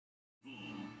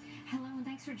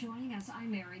Thanks for joining us. I'm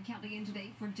Mary Calvi, and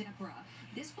today for Deborah.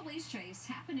 This police chase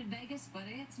happened in Vegas, but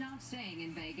it's not staying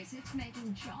in Vegas. It's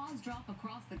making jaws drop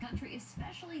across the country,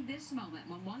 especially this moment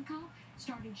when one cop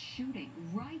started shooting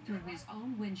right through his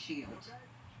own windshield.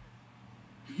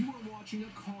 You are watching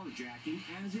a carjacking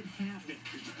as it happened.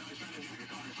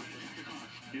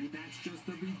 And that's just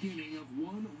the beginning of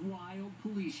one wild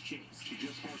police chase. He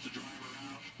just forced the driver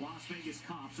out. Las Vegas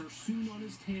cops are soon on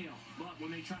his tail, but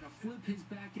when they try to flip his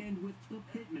back end with the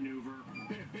pit maneuver...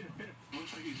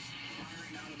 Looks like he's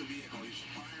firing out of the vehicle. He's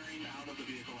firing out of the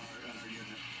vehicle at our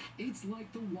unit. It's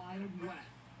like the Wild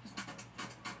West.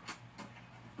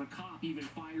 The cop even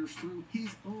fires through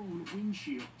his own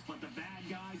windshield, but the bad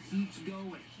guy keeps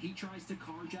going. He tries to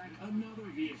carjack another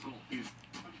vehicle. He's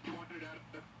pointed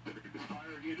at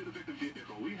firing into the victim's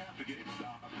vehicle. We have to get him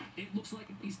stopped. It looks like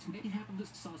he's may have the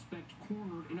suspect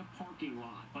cornered in a parking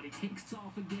lot, but he takes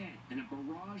off again, and a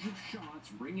barrage of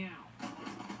shots ring out.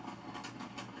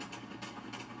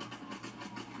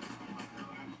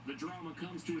 The drama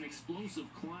comes to an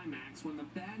explosive climax when the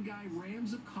bad guy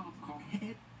rams a cop car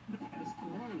head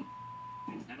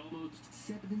at almost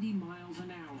 70 miles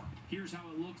an hour. Here's how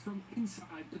it looked from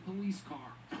inside the police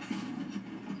car.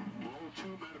 Roll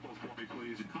 2 medicals for me,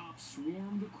 please. The cops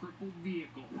swarmed the crippled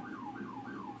vehicle.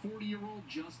 40-year-old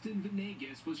Justin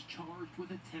Venegas was charged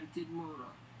with attempted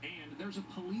murder. And there's a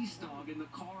police dog in the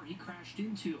car he crashed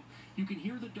into. You can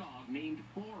hear the dog, named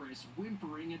Boris,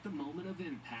 whimpering at the moment of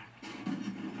impact.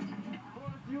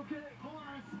 Boris, you okay? Boris!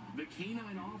 The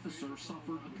canine officer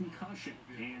suffered a concussion,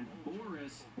 and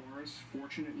Boris,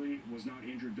 fortunately, was not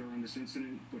injured during this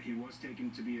incident, but he was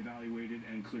taken to be evaluated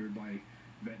and cleared by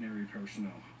veterinary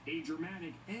personnel. A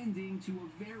dramatic ending to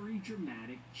a very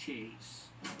dramatic chase.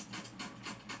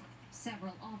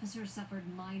 Several officers suffered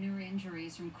minor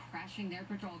injuries from crashing their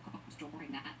patrol cars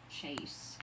during that chase.